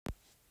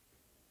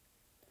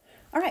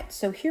All right,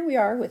 so here we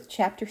are with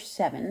Chapter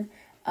 7,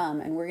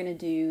 and we're going to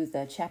do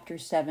the Chapter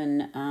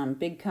 7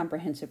 big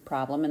comprehensive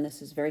problem, and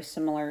this is very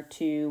similar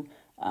to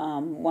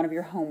one of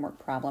your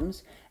homework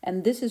problems.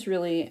 And this is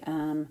really,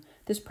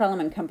 this problem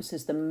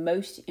encompasses the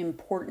most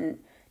important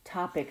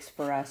topics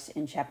for us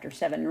in Chapter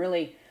 7,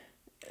 really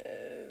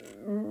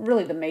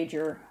the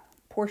major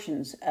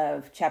portions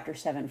of Chapter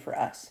 7 for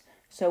us.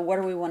 So what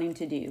are we wanting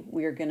to do?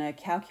 We are going to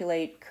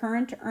calculate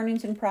current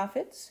earnings and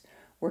profits.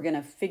 We're going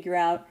to figure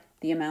out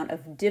the amount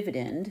of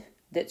dividend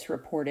that's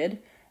reported,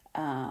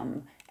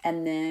 and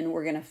then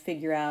we're going to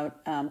figure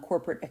out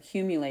corporate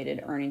accumulated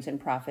earnings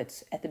and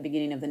profits at the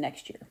beginning of the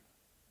next year.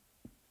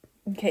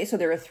 Okay, so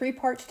there are 3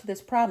 parts to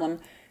this problem,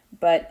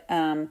 but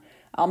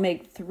I'll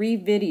make 3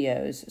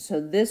 videos.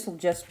 So this will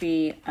just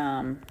be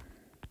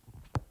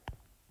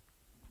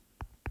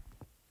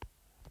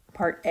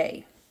part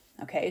A.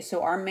 Okay,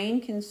 so our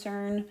main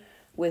concern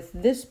with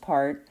this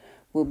part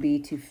will be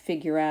to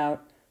figure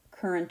out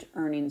current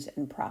earnings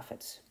and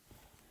profits.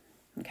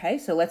 Okay,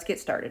 so let's get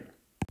started.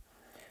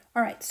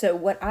 All right, so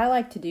what I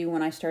like to do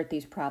when I start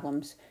these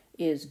problems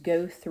is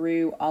go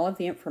through all of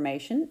the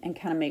information and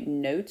kind of make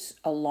notes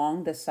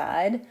along the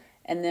side,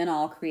 and then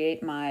I'll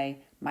create my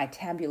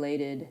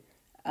tabulated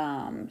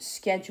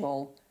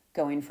schedule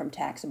going from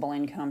taxable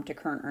income to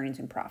current earnings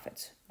and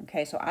profits.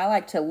 Okay, so I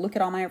like to look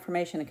at all my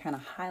information and kind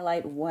of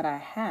highlight what I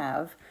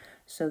have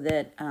so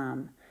that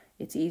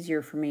it's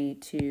easier for me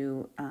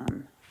to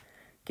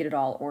get it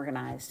all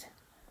organized.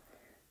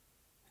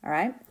 All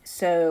right,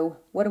 so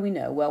what do we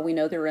know? Well, we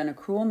know they're an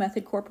accrual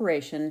method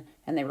corporation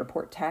and they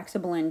report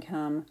taxable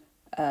income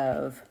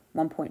of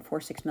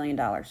 $1.46 million.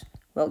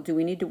 Well, do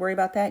we need to worry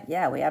about that?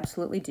 Yeah, we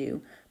absolutely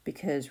do,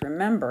 because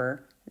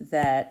remember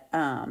that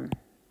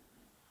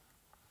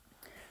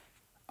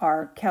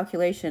our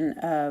calculation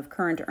of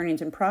current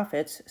earnings and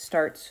profits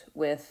starts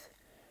with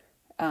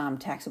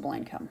taxable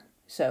income.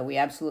 So we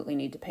absolutely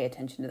need to pay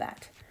attention to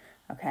that.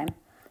 Okay,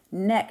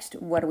 next,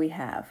 what do we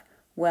have?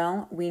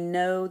 Well, we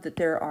know that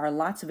there are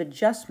lots of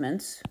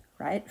adjustments,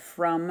 right,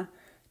 from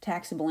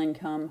taxable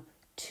income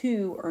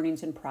to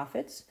earnings and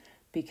profits,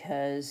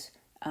 because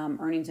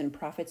earnings and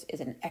profits is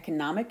an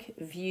economic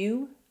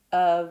view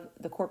of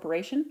the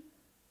corporation.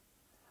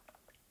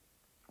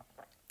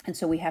 And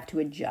so we have to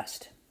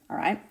adjust, all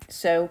right?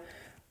 So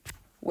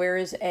where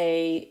is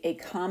a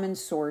common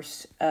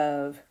source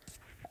of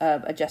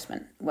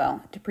adjustment?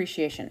 Well,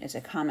 depreciation is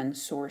a common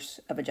source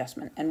of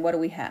adjustment. And what do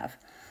we have?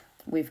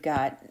 We've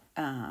got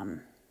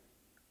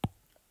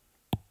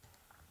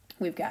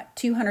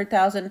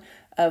 $200,000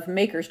 of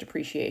maker's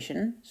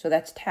depreciation, so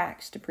that's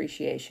tax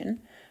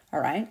depreciation,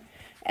 all right?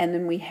 And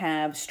then we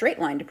have straight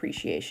line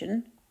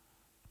depreciation,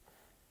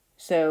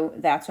 so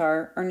that's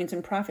our earnings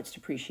and profits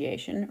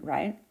depreciation,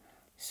 right?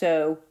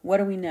 So what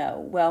do we know?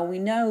 Well, we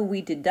know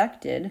we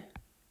deducted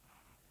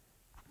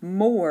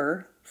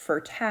more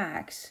for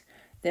tax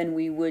than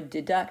we would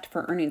deduct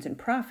for earnings and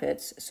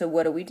profits, so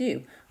what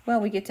do? Well,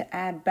 we get to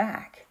add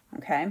back.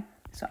 Okay,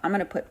 so I'm going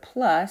to put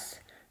plus.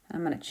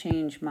 I'm going to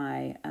change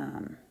my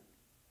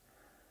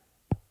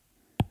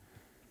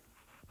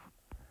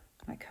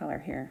my color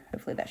here.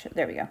 Hopefully that should,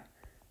 there we go.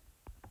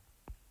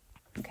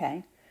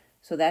 Okay,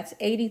 so that's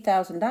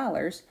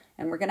 $80,000,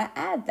 and we're going to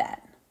add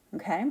that.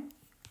 Okay,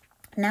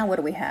 now what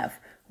do we have?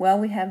 Well,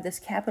 we have this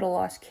capital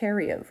loss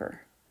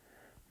carryover.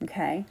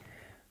 Okay,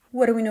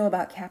 what do we know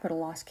about capital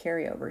loss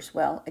carryovers?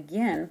 Well,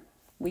 again,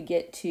 we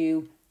get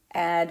to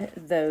add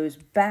those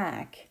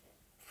back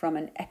from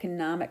an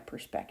economic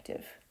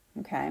perspective,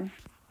 okay?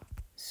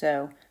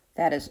 So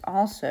that is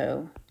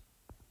also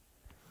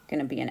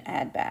going to be an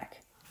add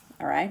back,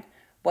 all right?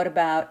 What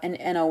about an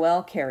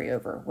NOL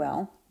carryover?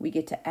 Well, we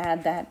get to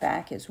add that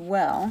back as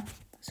well.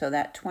 So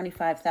that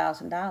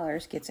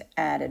 $25,000 gets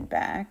added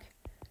back,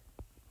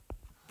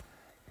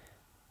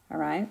 all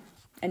right?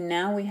 And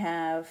now we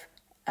have,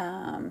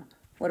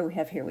 what do we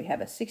have here? We have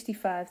a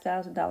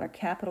 $65,000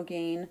 capital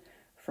gain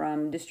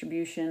from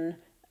distribution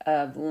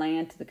of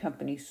land to the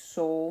company's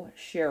sole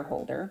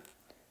shareholder.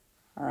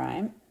 All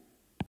right.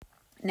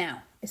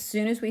 Now, as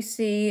soon as we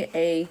see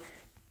a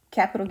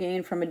capital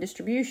gain from a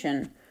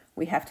distribution,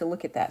 we have to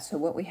look at that. So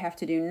what we have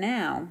to do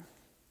now,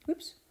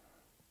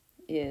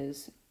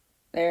 is,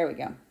 there we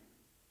go.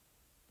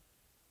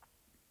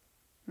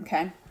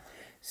 Okay.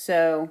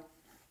 So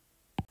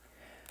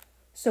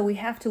we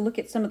have to look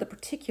at some of the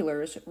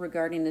particulars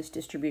regarding this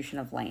distribution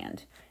of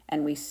land.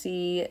 And we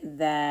see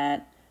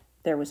that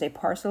there was a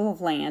parcel of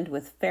land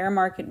with fair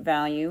market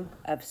value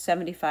of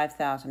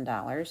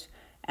 $75,000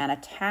 and a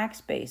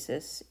tax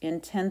basis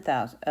of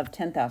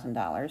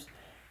 $10,000,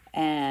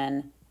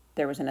 and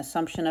there was an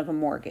assumption of a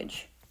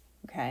mortgage.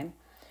 Okay,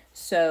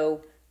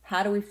 so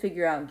how do we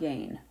figure out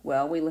gain?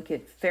 Well, we look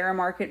at fair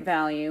market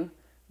value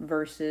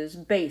versus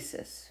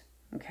basis.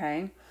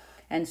 Okay,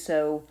 and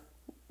so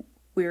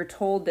we are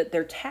told that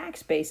their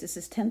tax basis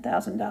is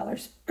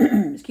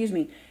 $10,000, excuse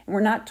me, and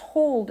we're not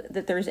told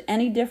that there's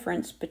any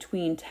difference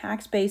between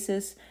tax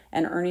basis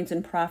and earnings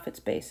and profits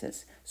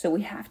basis. So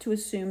we have to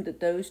assume that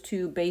those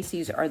two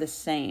bases are the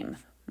same,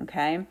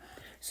 okay?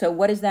 So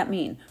what does that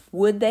mean?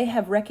 Would they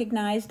have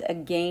recognized a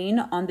gain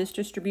on this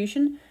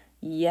distribution?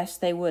 Yes,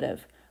 they would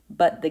have.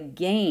 But the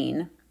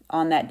gain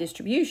on that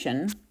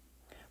distribution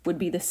would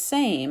be the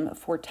same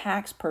for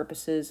tax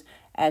purposes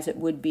as it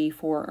would be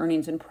for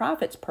earnings and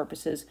profits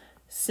purposes,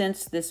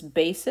 since this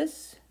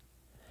basis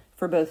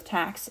for both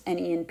tax and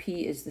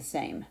E&P is the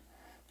same.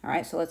 All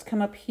right, so let's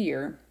come up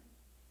here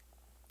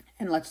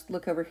and let's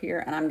look over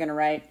here, and I'm going to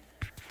write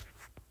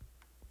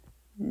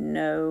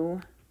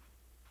no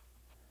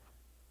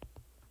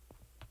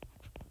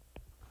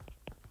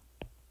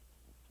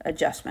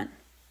adjustment.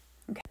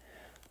 Okay.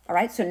 All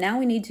right, so now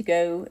we need to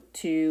go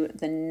to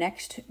the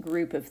next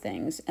group of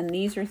things, and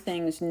these are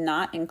things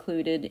not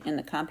included in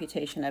the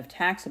computation of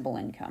taxable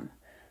income.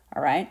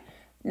 All right,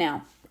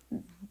 now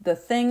the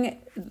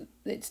thing,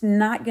 it's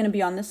not going to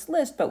be on this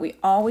list, but we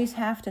always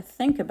have to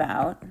think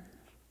about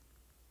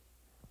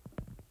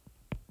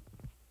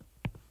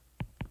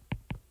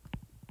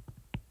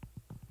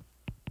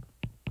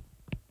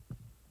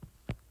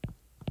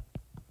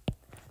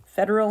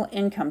federal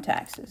income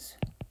taxes.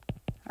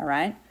 All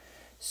right,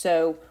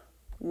 so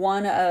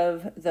one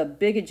of the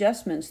big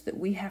adjustments that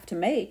we have to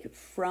make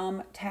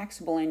from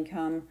taxable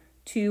income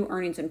to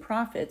earnings and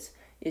profits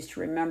is to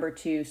remember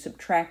to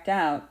subtract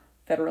out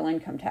federal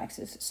income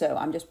taxes. So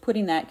I'm just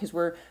putting that because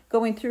we're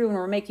going through and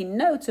we're making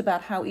notes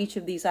about how each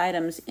of these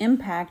items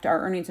impact our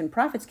earnings and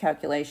profits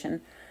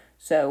calculation.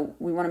 So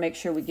we want to make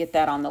sure we get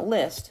that on the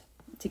list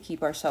to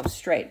keep ourselves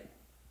straight.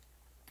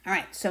 All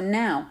right, so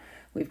now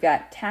we've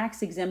got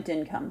tax exempt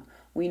income.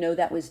 We know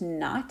that was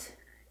not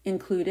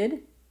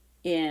included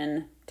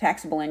in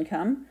taxable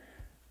income,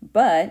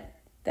 but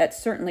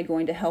that's certainly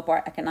going to help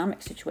our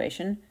economic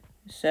situation.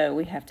 So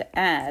we have to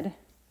add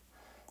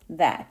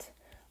that.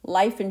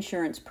 Life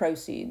insurance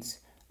proceeds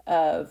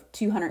of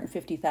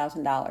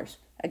 $250,000.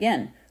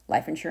 Again,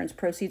 life insurance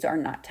proceeds are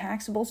not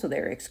taxable, so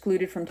they're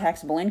excluded from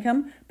taxable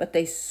income, but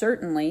they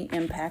certainly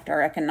impact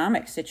our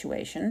economic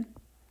situation.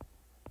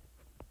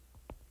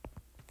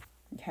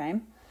 Okay.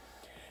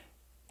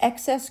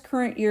 Excess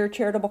current year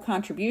charitable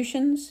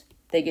contributions,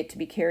 they get to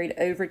be carried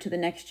over to the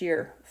next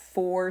year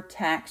for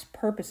tax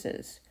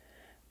purposes.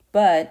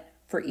 But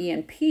for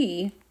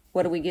E&P,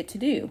 what do we get to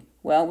do?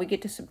 Well, we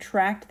get to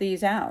subtract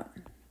these out.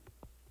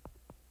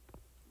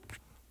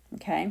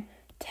 Okay,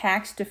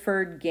 tax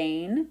deferred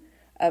gain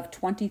of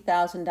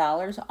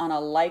 $20,000 on a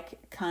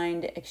like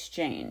kind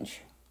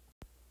exchange.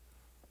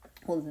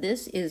 Well,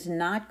 this is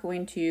not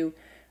going to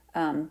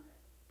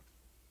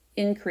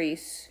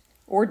increase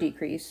or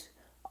decrease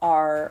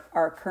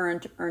our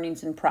current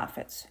earnings and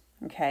profits.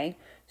 Okay,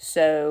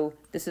 so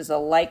this is a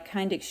like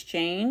kind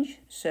exchange,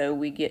 so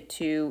we get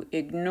to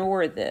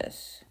ignore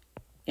this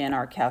in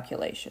our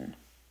calculation.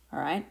 All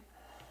right.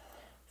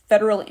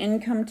 Federal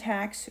income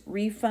tax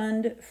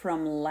refund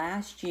from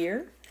last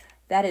year,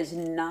 that is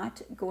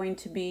not going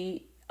to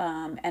be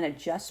an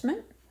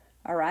adjustment.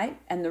 All right,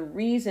 and the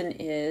reason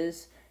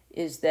is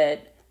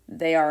that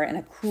they are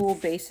an accrual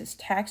basis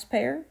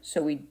taxpayer,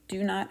 so we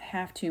do not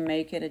have to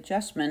make an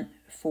adjustment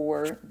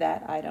for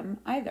that item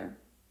either.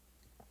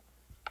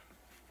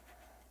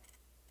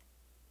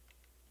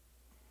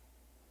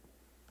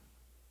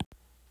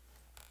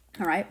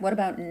 All right, what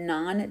about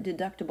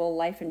non-deductible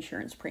life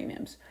insurance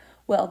premiums?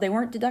 Well, they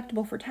weren't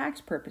deductible for tax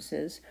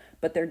purposes,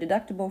 but they're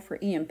deductible for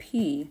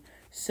E&P,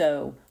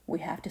 so we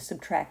have to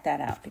subtract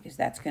that out because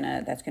that's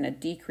gonna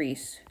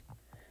decrease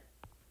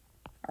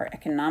our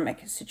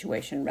economic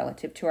situation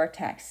relative to our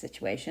tax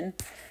situation.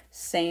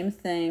 Same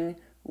thing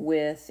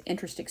with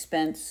interest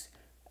expense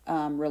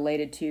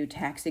related to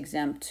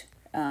tax-exempt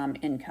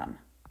income.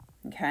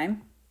 Okay.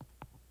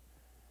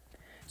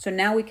 So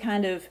now we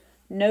kind of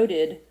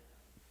noted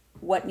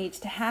what needs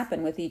to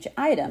happen with each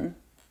item.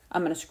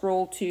 I'm going to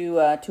scroll to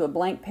a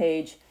blank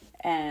page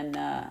and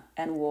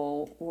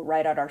we'll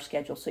write out our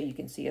schedule so you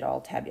can see it all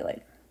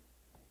tabulate.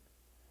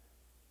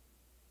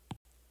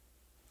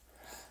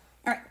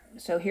 All right,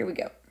 so here we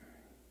go.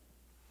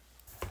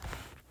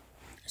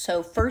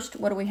 So first,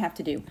 what do we have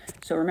to do?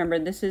 So remember,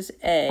 this is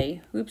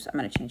A. Oops, I'm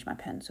going to change my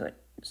pen so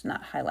it's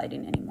not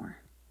highlighting anymore.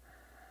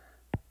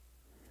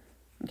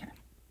 Okay.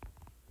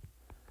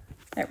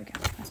 There we go.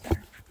 That's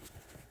better.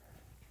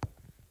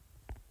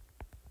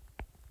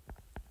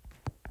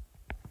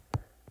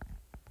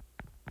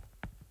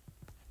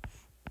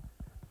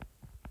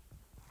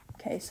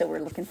 Okay, so we're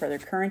looking for their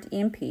current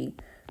E&P.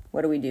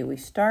 What do? We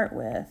start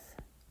with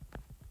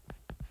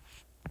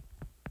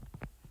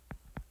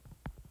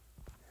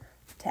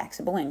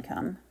taxable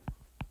income.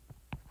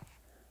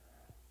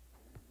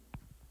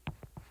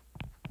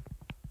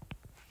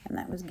 And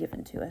that was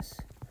given to us.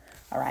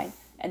 All right,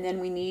 and then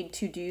we need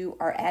to do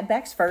our add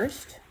backs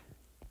first.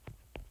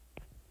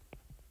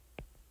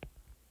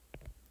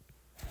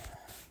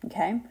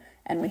 Okay,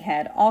 and we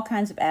had all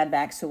kinds of add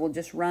backs, so we'll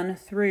just run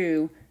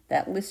through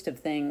that list of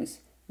things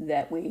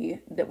that we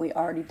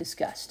already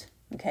discussed.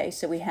 Okay,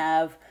 so we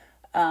have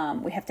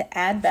to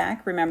add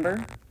back,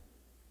 remember,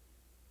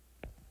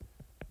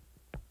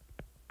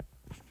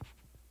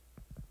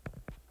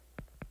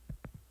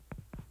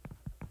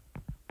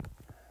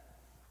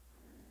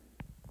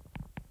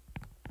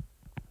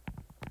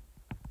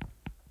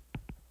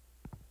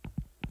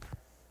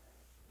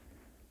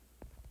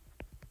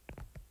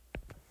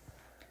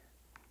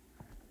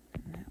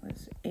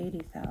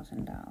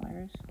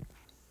 $80,000.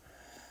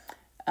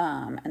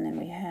 And then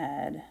we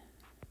had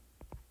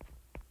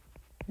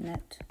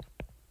net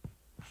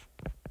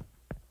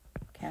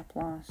cap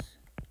loss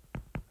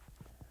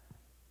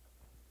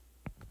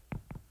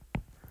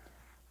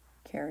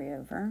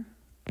carryover.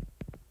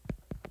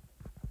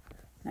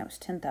 That was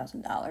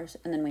 $10,000.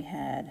 And then we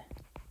had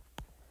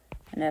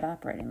a net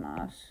operating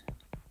loss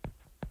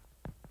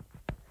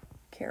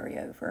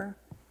carryover.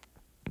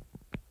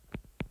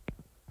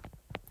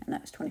 And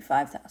that was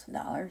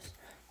 $25,000.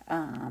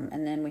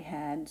 And then we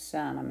had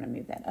some, I'm going to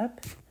move that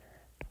up.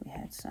 We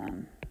had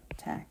some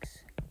tax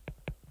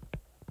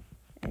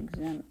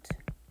exempt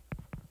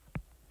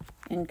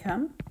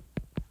income.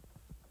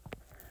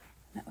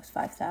 That was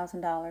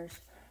 $5,000.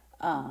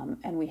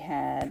 And we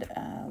had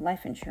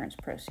life insurance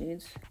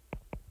proceeds.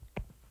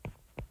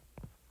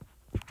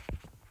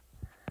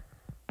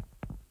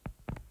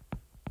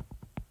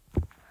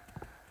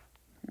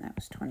 And that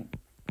was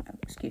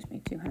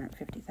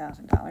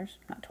 $250,000,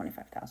 not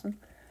 $25,000.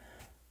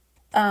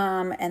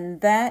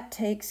 And that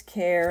takes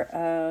care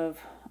of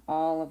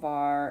all of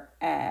our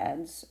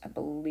ads, I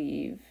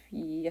believe.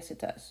 Yes, it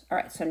does. All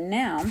right, so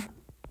now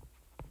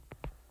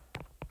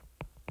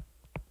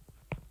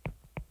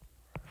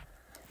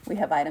we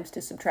have items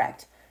to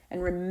subtract.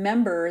 And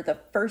remember, the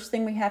first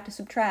thing we have to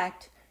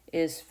subtract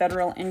is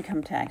federal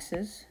income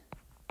taxes.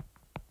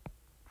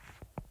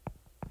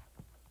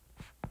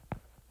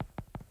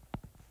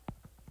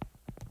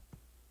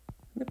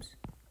 Whoops.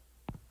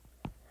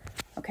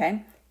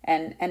 Okay,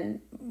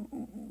 and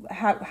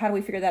how do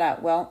we figure that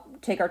out? Well,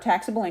 take our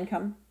taxable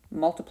income,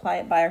 multiply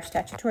it by our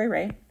statutory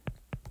rate.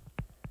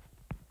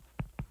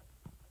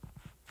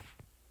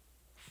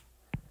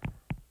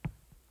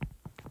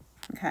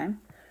 Okay,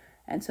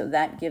 and so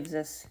that gives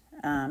us,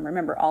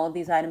 remember, all of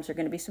these items are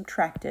going to be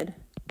subtracted.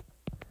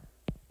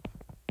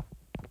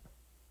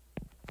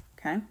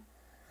 Okay.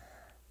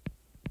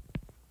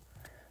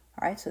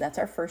 All right, so that's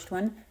our first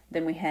one.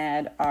 Then we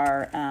had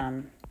our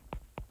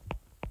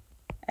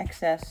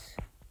excess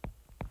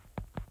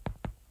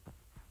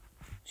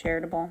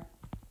charitable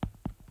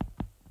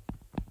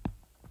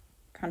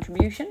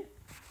contribution.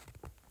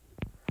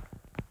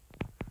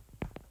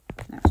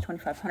 That was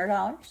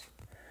 $2,500.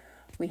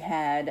 We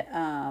had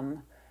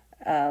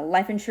a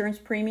life insurance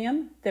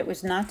premium that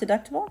was not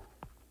deductible.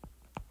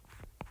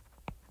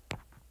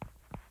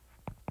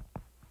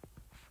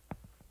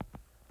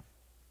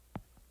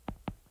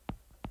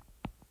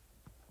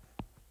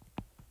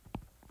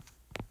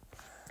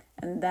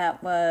 And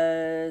that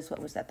was,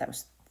 what was that? That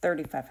was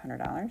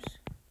 $3,500.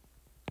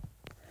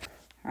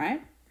 All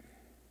right.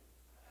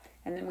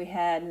 And then we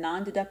had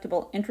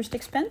non-deductible interest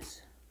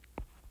expense.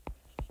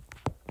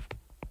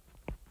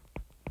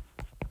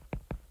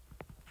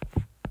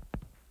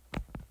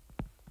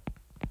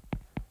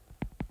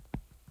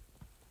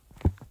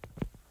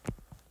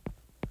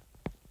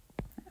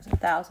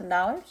 That was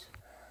 $1,000.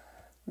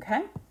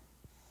 Okay.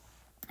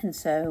 And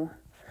so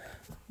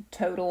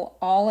total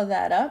all of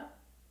that up.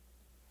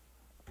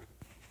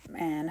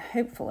 And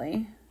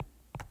hopefully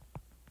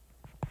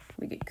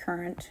we get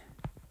current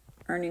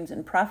earnings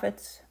and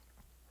profits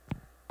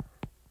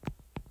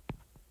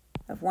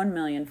of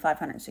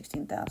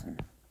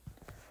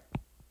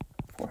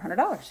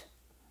 $1,516,400.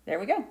 There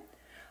we go. All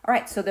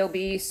right, so there'll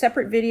be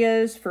separate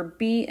videos for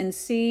B and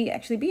C.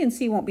 Actually, B and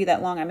C won't be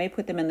that long. I may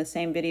put them in the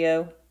same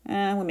video.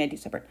 We may do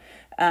separate.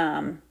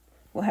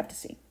 We'll have to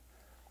see.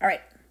 All right.